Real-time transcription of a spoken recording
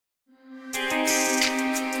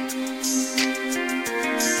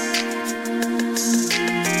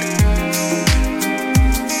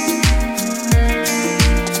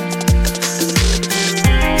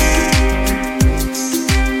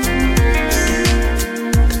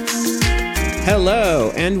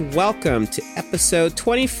Hello, and welcome to episode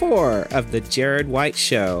 24 of The Jared White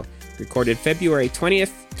Show, recorded February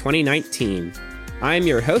 20th, 2019. I'm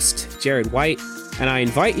your host, Jared White, and I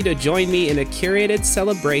invite you to join me in a curated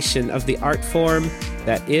celebration of the art form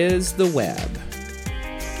that is the web.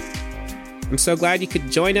 I'm so glad you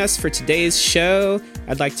could join us for today's show.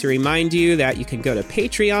 I'd like to remind you that you can go to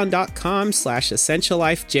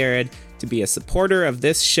patreon.com/essentiallifejared to be a supporter of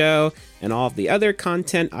this show and all of the other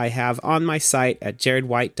content I have on my site at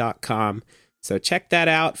jaredwhite.com. So check that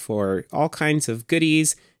out for all kinds of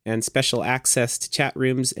goodies and special access to chat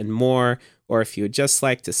rooms and more, or if you would just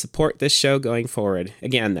like to support this show going forward.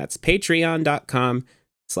 Again, that's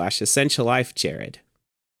patreon.com/essentiallifejared.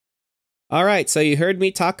 All right, so you heard me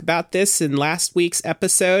talk about this in last week's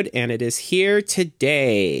episode, and it is here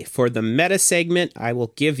today. For the meta segment, I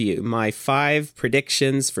will give you my 5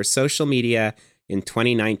 predictions for social media in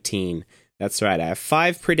 2019. That's right, I have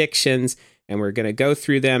 5 predictions, and we're going to go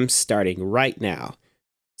through them starting right now.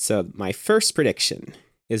 So my first prediction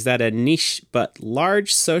is that a niche but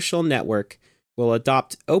large social network will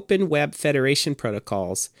adopt Open Web Federation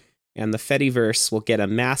protocols, and the Fediverse will get a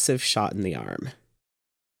massive shot in the arm.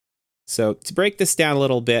 So to break this down a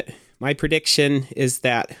little bit, my prediction is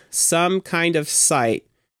that some kind of site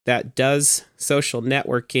that does social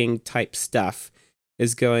networking type stuff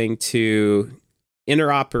is going to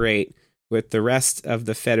interoperate with the rest of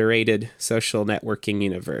the federated social networking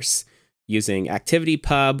universe using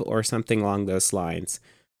ActivityPub or something along those lines.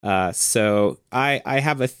 So I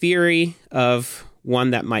have a theory of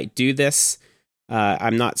one that might do this.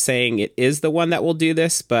 I'm not saying it is the one that will do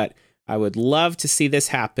this, but I would love to see this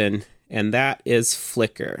happen, and that is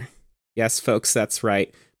Flickr. Yes, folks, that's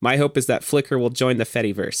right. My hope is that Flickr will join the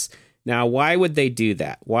Fediverse. Now, why would they do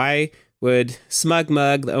that? Why would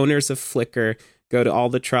SmugMug, the owners of Flickr, go to all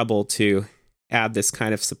the trouble to add this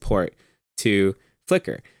kind of support to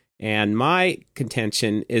Flickr? And my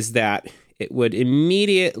contention is that it would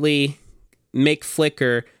immediately make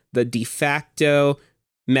Flickr the de facto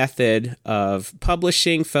method of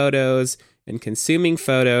publishing photos and consuming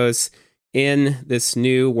photos in this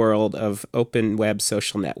new world of open web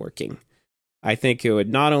social networking. I think it would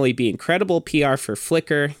not only be incredible PR for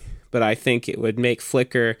Flickr, but I think it would make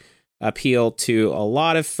Flickr appeal to a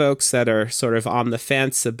lot of folks that are sort of on the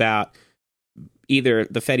fence about either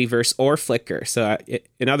the Fediverse or Flickr. So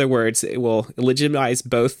in other words, it will legitimize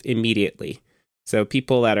both immediately. So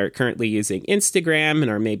people that are currently using Instagram and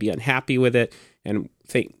are maybe unhappy with it and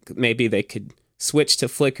think maybe they could switch to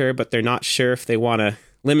Flickr, but they're not sure if they want to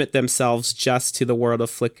limit themselves just to the world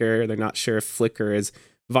of Flickr. They're not sure if Flickr is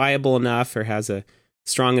viable enough or has a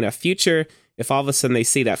strong enough future. If all of a sudden they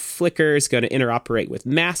see that Flickr is going to interoperate with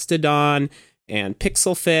Mastodon and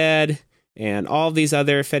PixelFed and all these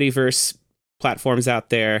other Fediverse platforms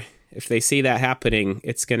out there, if they see that happening,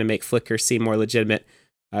 it's going to make Flickr seem more legitimate.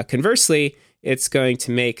 Conversely, it's going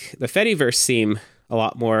to make the Fediverse seem a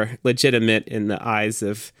lot more legitimate in the eyes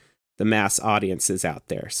of the mass audiences out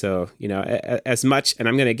there. So, as much, and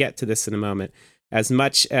I'm going to get to this in a moment, as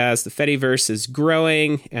much as the Fediverse is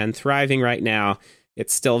growing and thriving right now,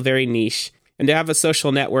 it's still very niche. And to have a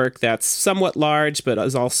social network that's somewhat large, but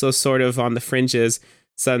is also sort of on the fringes,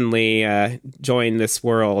 suddenly join this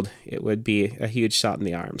world, it would be a huge shot in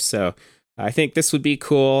the arm. So I think this would be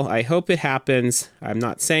cool. I hope it happens. I'm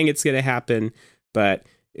not saying it's going to happen, but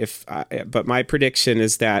my prediction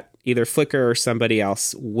is that either Flickr or somebody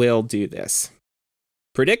else will do this.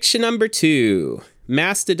 Prediction number 2,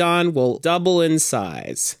 Mastodon will double in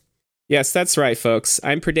size. Yes, that's right, folks.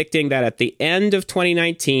 I'm predicting that at the end of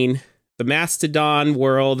 2019, the Mastodon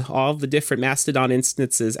world, all of the different Mastodon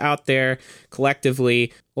instances out there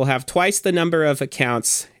collectively will have twice the number of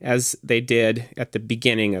accounts as they did at the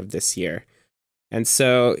beginning of this year. And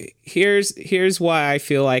so here's why I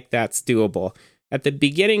feel like that's doable. At the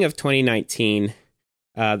beginning of 2019,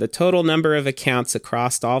 the total number of accounts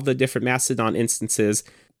across all the different Mastodon instances,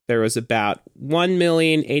 there was about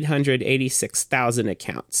 1,886,000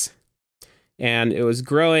 accounts. And it was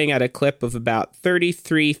growing at a clip of about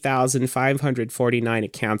 33,549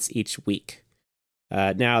 accounts each week.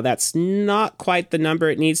 Now, that's not quite the number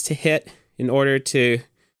it needs to hit in order to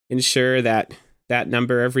ensure that that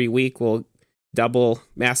number every week will double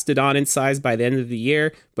Mastodon in size by the end of the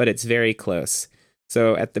year, but it's very close.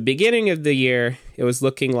 So at the beginning of the year, it was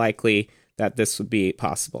looking likely that this would be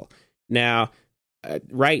possible. Now,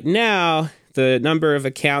 right now, the number of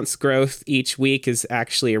accounts growth each week is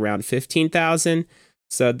actually around 15,000.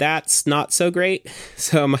 So that's not so great.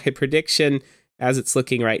 So my prediction, as it's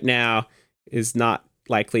looking right now, is not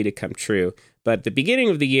likely to come true. But at the beginning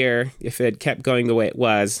of the year, if it kept going the way it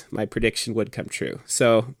was, my prediction would come true.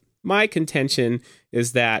 So my contention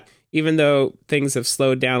is that even though things have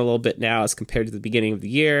slowed down a little bit now as compared to the beginning of the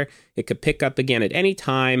year, it could pick up again at any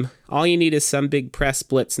time. All you need is some big press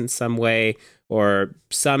blitz in some way, or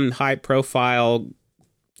some high-profile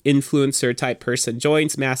influencer type person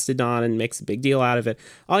joins Mastodon and makes a big deal out of it.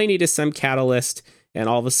 All you need is some catalyst, and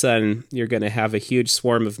all of a sudden you're going to have a huge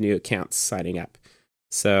swarm of new accounts signing up.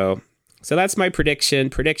 So that's my prediction.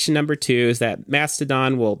 Prediction number 2 is that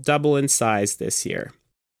Mastodon will double in size this year.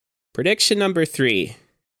 Prediction number 3,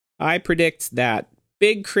 I predict that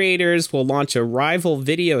big creators will launch a rival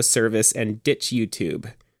video service and ditch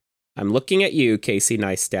YouTube. I'm looking at you, Casey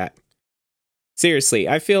Neistat. Seriously,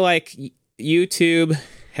 I feel like YouTube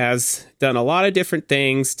has done a lot of different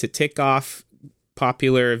things to tick off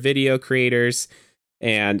popular video creators.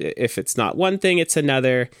 And if it's not one thing, it's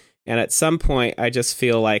another. And at some point, I just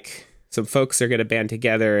feel like some folks are going to band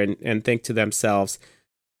together and think to themselves,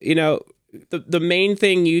 you know, the main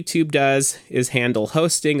thing YouTube does is handle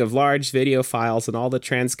hosting of large video files and all the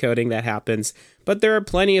transcoding that happens. But there are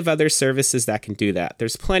plenty of other services that can do that.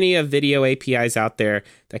 There's plenty of video APIs out there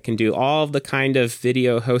that can do all of the kind of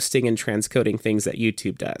video hosting and transcoding things that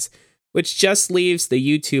YouTube does, which just leaves the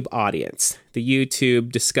YouTube audience, the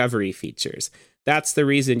YouTube discovery features. That's the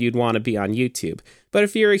reason you'd want to be on YouTube. But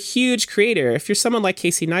if you're a huge creator, if you're someone like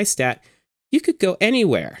Casey Neistat, you could go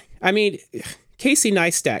anywhere. I mean, Casey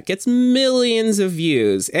Neistat gets millions of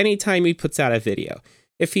views anytime he puts out a video.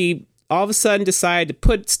 If he all of a sudden decided to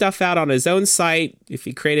put stuff out on his own site, if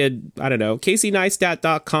he created, I don't know,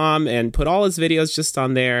 CaseyNeistat.com and put all his videos just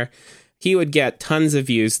on there, he would get tons of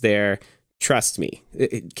views there. Trust me,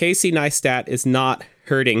 Casey Neistat is not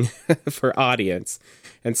hurting for audience.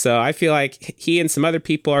 And so I feel like he and some other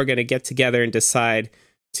people are going to get together and decide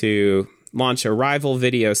to launch a rival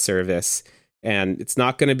video service. And it's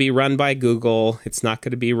not going to be run by Google. It's not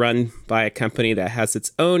going to be run by a company that has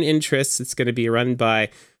its own interests. It's going to be run by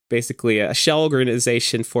basically a shell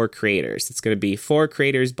organization for creators. It's going to be for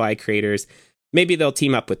creators by creators. Maybe they'll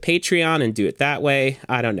team up with Patreon and do it that way.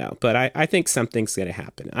 I don't know. But I think something's going to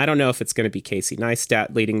happen. I don't know if it's going to be Casey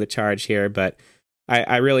Neistat leading the charge here, but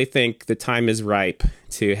I really think the time is ripe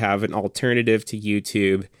to have an alternative to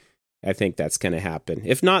YouTube. I think that's going to happen.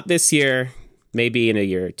 If not this year, maybe in a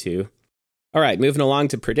year or two. All right, moving along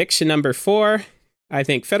to prediction number 4. I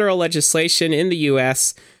think federal legislation in the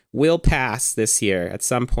U.S. will pass this year at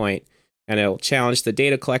some point, and it will challenge the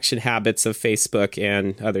data collection habits of Facebook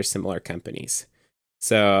and other similar companies.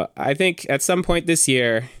 So I think at some point this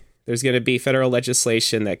year, there's going to be federal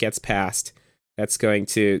legislation that gets passed that's going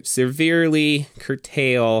to severely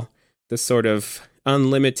curtail the sort of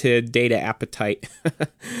unlimited data appetite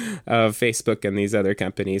of Facebook and these other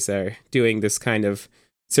companies that are doing this kind of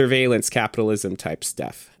surveillance capitalism type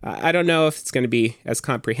stuff. I don't know if it's going to be as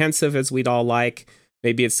comprehensive as we'd all like.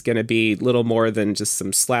 Maybe it's going to be little more than just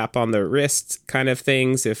some slap on the wrist kind of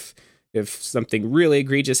things if something really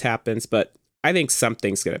egregious happens, but I think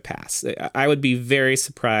something's going to pass. I would be very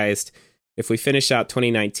surprised if we finish out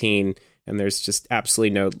 2019 and there's just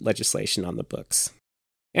absolutely no legislation on the books.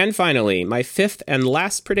 And finally, my 5th and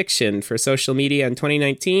last prediction for social media in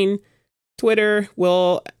 2019, Twitter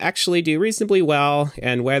will actually do reasonably well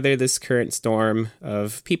and weather this current storm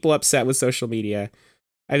of people upset with social media.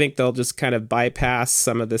 I think they'll just kind of bypass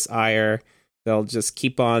some of this ire. They'll just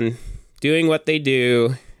keep on doing what they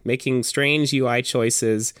do, making strange UI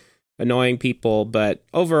choices, annoying people. But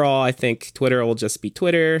overall, I think Twitter will just be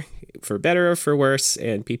Twitter, for better or for worse,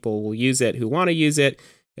 and people will use it who want to use it.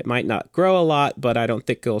 It might not grow a lot, but I don't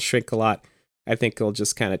think it'll shrink a lot. I think it'll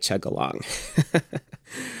just kind of chug along.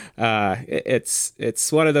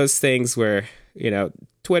 It's one of those things where,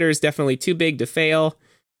 Twitter is definitely too big to fail.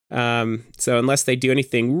 So unless they do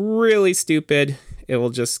anything really stupid, it will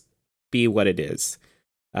just be what it is.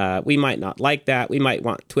 We might not like that. We might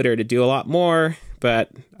want Twitter to do a lot more, but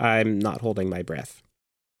I'm not holding my breath.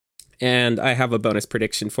 And I have a bonus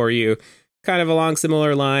prediction for you, kind of along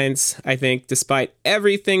similar lines. I think despite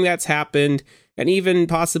everything that's happened, and even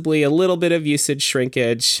possibly a little bit of usage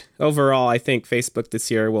shrinkage, overall, I think Facebook this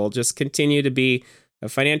year will just continue to be a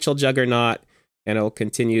financial juggernaut, and it'll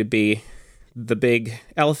continue to be the big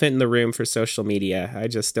elephant in the room for social media. I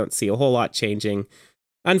just don't see a whole lot changing.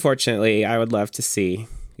 Unfortunately, I would love to see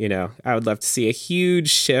a huge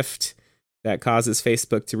shift that causes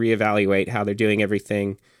Facebook to reevaluate how they're doing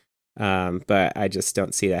everything. But I just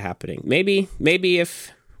don't see that happening. Maybe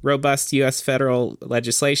if robust U.S. federal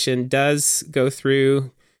legislation does go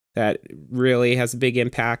through that really has a big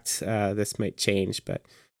impact, this might change. But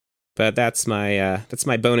that's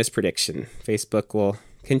my bonus prediction. Facebook will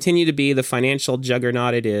continue to be the financial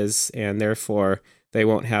juggernaut it is, and therefore they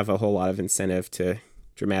won't have a whole lot of incentive to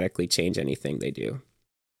dramatically change anything they do.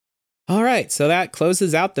 All right, so that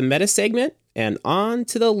closes out the meta segment, and on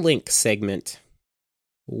to the link segment.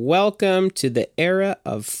 Welcome to the era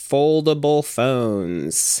of foldable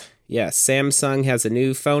phones. Yes, Samsung has a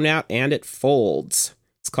new phone out, and it folds.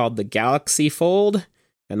 It's called the Galaxy Fold,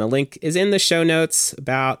 and the link is in the show notes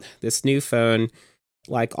about this new phone.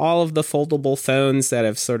 Like all of the foldable phones that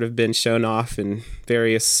have sort of been shown off in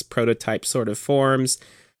various prototype sort of forms,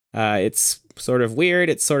 it's sort of weird,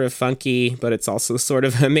 it's sort of funky, but it's also sort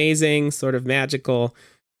of amazing, sort of magical.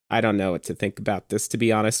 I don't know what to think about this, to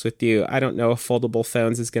be honest with you. I don't know if foldable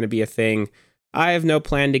phones is going to be a thing. I have no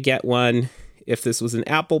plan to get one. If this was an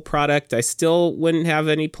Apple product, I still wouldn't have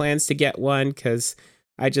any plans to get one because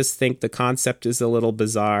I just think the concept is a little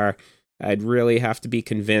bizarre. I'd really have to be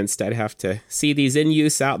convinced. I'd have to see these in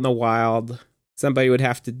use out in the wild. Somebody would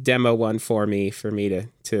have to demo one for me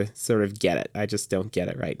to sort of get it. I just don't get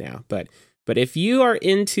it right now. But if you are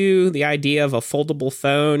into the idea of a foldable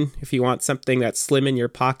phone, if you want something that's slim in your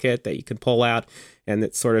pocket that you can pull out and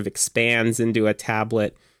that sort of expands into a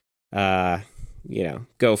tablet, go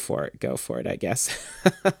for it, I guess.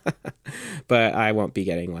 But I won't be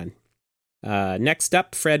getting one. Next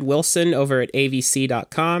up, Fred Wilson over at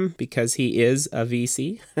avc.com, because he is a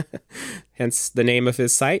VC, hence the name of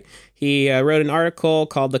his site. He wrote an article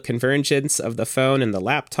called The Convergence of the Phone and the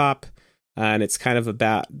Laptop, and it's kind of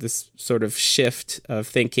about this sort of shift of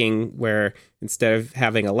thinking where instead of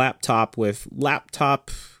having a laptop with laptop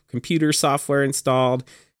computer software installed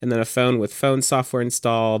and then a phone with phone software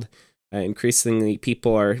installed, increasingly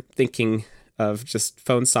people are thinking of just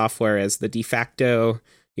phone software as the de facto.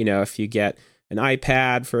 If you get an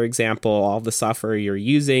iPad, for example, all the software you're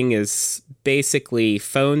using is basically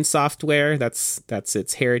phone software. That's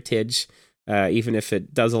its heritage. Even if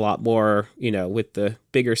it does a lot more, with the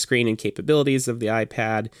bigger screen and capabilities of the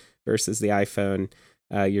iPad versus the iPhone,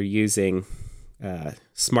 you're using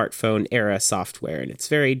smartphone era software, and it's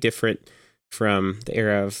very different from the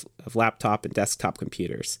era of laptop and desktop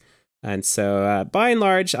computers. And so, by and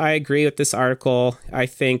large, I agree with this article. I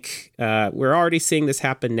think we're already seeing this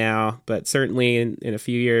happen now, but certainly in a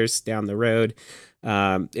few years down the road,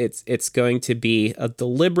 it's going to be a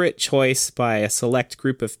deliberate choice by a select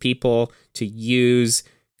group of people to use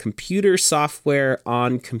computer software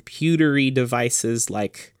on computery devices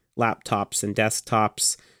like laptops and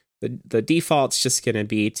desktops. The default's just going to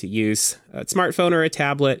be to use a smartphone or a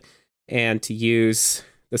tablet and to use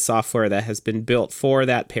the software that has been built for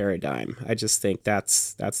that paradigm. I just think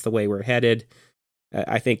that's the way we're headed.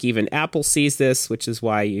 I think even Apple sees this, which is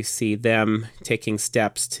why you see them taking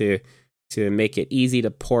steps to make it easy to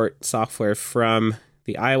port software from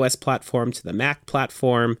the iOS platform to the Mac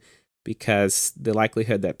platform, because the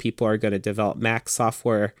likelihood that people are going to develop Mac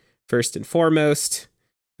software first and foremost,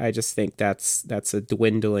 I just think that's a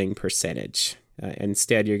dwindling percentage.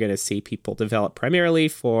 Instead, you're going to see people develop primarily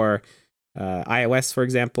for iOS, for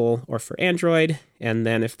example, or for Android. And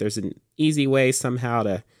then if there's an easy way somehow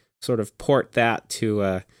to sort of port that to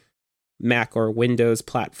a Mac or Windows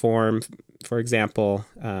platform, for example,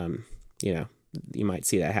 you might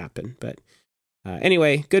see that happen. But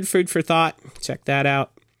anyway, good food for thought. Check that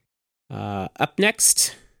out. Up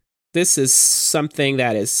next, this is something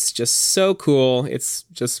that is just so cool. It's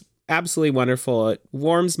just absolutely wonderful. It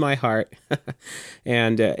warms my heart.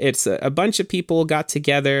 And it's a bunch of people got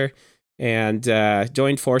together and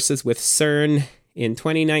joined forces with CERN in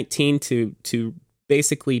 2019 to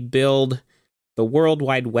basically build the World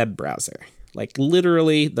Wide Web browser. Like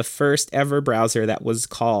literally the first ever browser that was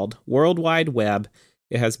called World Wide Web.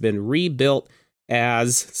 It has been rebuilt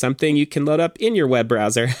as something you can load up in your web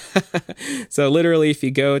browser. So literally, if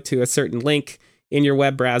you go to a certain link in your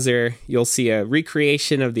web browser, you'll see a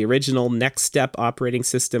recreation of the original Next Step operating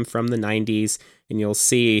system from the 90s, and you'll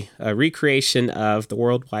see a recreation of the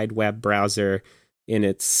World Wide Web browser in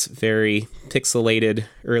its very pixelated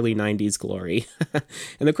early 90s glory.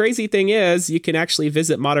 And the crazy thing is, you can actually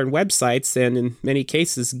visit modern websites and in many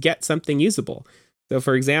cases get something usable. So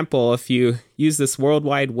for example, if you use this World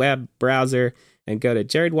Wide Web browser and go to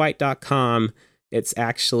jaredwhite.com, it's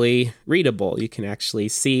actually readable. You can actually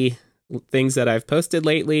see things that I've posted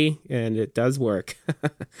lately, and it does work,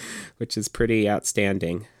 which is pretty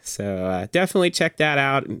outstanding. So definitely check that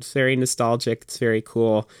out. It's very nostalgic. It's very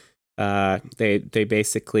cool. They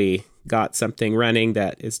basically got something running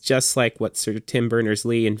that is just like what Sir Tim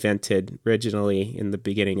Berners-Lee invented originally in the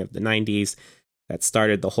beginning of the 90s that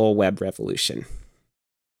started the whole web revolution.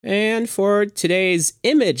 And for today's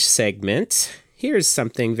image segment, here's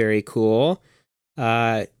something very cool.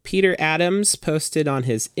 Peter Adams posted on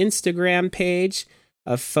his Instagram page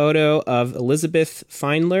a photo of Elizabeth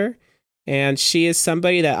Feinler, And she is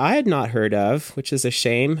somebody that I had not heard of, which is a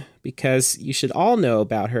shame, because you should all know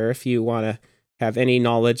about her if you want to have any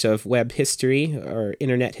knowledge of web history or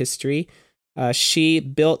internet history. She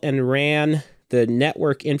built and ran the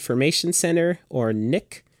Network Information Center, or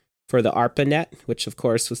NIC, for the ARPANET, which of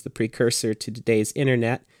course was the precursor to today's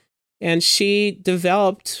internet. And she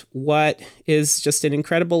developed what is just an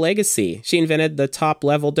incredible legacy. She invented the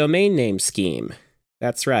top-level domain name scheme.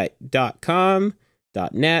 That's right, .com,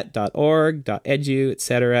 .net, .org, .edu,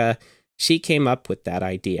 etc. She came up with that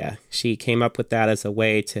idea. She came up with that as a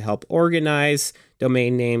way to help organize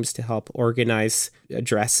domain names, to help organize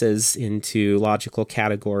addresses into logical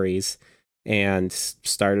categories, and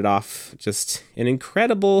started off just an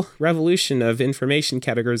incredible revolution of information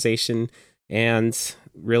categorization and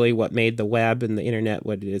really what made the web and the internet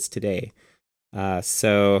what it is today.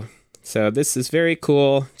 So this is very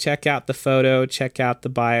cool. Check out the photo, check out the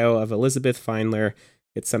bio of Elizabeth Feinler.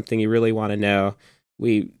 It's something you really want to know.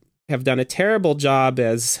 We have done a terrible job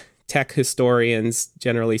as tech historians,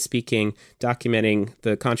 generally speaking, documenting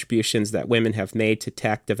the contributions that women have made to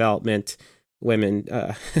tech development. Women,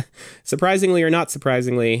 surprisingly or not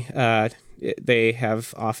surprisingly, they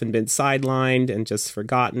have often been sidelined and just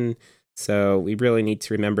forgotten. So we really need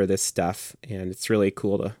to remember this stuff, and it's really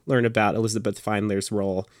cool to learn about Elizabeth Feinler's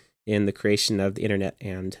role in the creation of the internet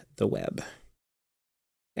and the web.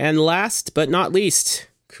 And last but not least,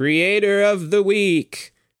 Creator of the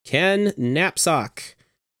Week, Ken Napzok.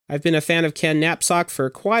 I've been a fan of Ken Napzok for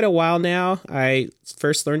quite a while now. I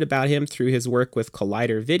first learned about him through his work with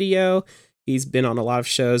Collider Video. He's been on a lot of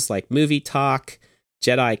shows like Movie Talk,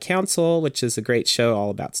 Jedi Council, which is a great show all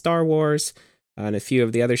about Star Wars, and a few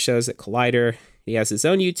of the other shows at Collider. He has his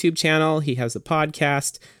own YouTube channel. He has a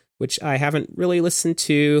podcast, which I haven't really listened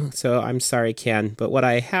to, so I'm sorry, Ken. But what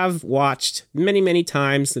I have watched many, many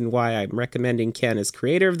times, and why I'm recommending Ken as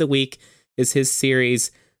Creator of the Week, is his series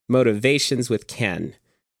Motivations with Ken.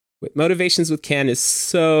 Motivations with Ken is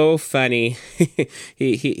so funny.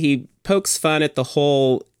 He pokes fun at the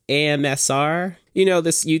whole AMSR. You know,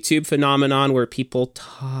 this YouTube phenomenon where people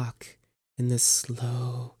talk in this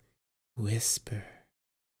slow whisper,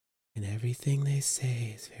 and everything they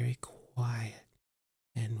say is very quiet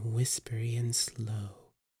and whispery and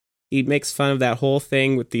slow. He makes fun of that whole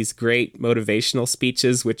thing with these great motivational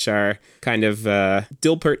speeches, which are kind of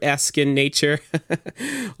Dilbert-esque in nature.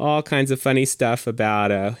 All kinds of funny stuff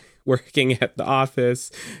about working at the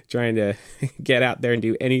office, trying to get out there and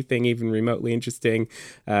do anything even remotely interesting.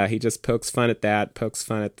 He just pokes fun at that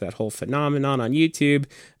whole phenomenon on YouTube.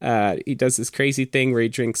 He does this crazy thing where he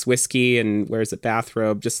drinks whiskey and wears a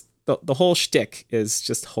bathrobe. Just the whole shtick is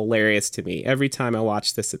just hilarious to me. Every time I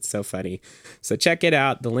watch this, it's so funny. So check it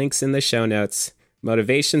out. The link's in the show notes.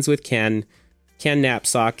 Motivations with Ken. Ken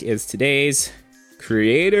Napzok is today's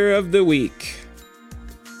Creator of the Week.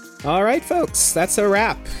 All right, folks, that's a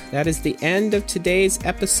wrap. That is the end of today's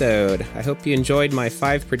episode. I hope you enjoyed my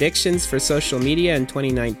 5 predictions for social media in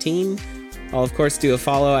 2019. I'll, of course, do a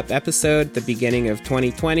follow-up episode at the beginning of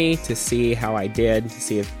 2020 to see how I did, to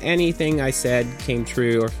see if anything I said came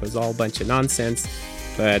true or if it was all a bunch of nonsense.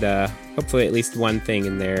 But hopefully at least one thing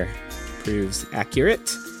in there proves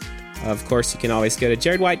accurate. Of course, you can always go to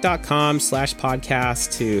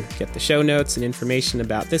jaredwhite.com/podcast to get the show notes and information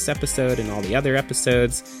about this episode and all the other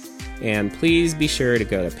episodes. And please be sure to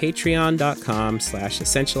go to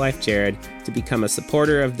patreon.com/essentiallifejared to become a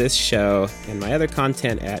supporter of this show and my other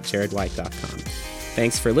content at jaredwhite.com.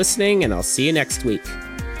 Thanks for listening, and I'll see you next week.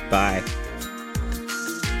 Bye.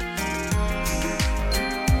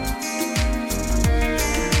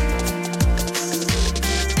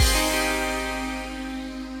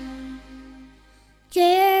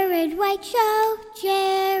 Jared White Show,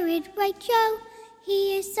 Jared White Show.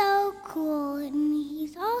 He is so cool, and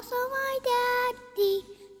he's also my daddy.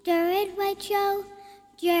 Jared White Show,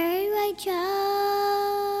 Jared White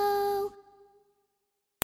Show.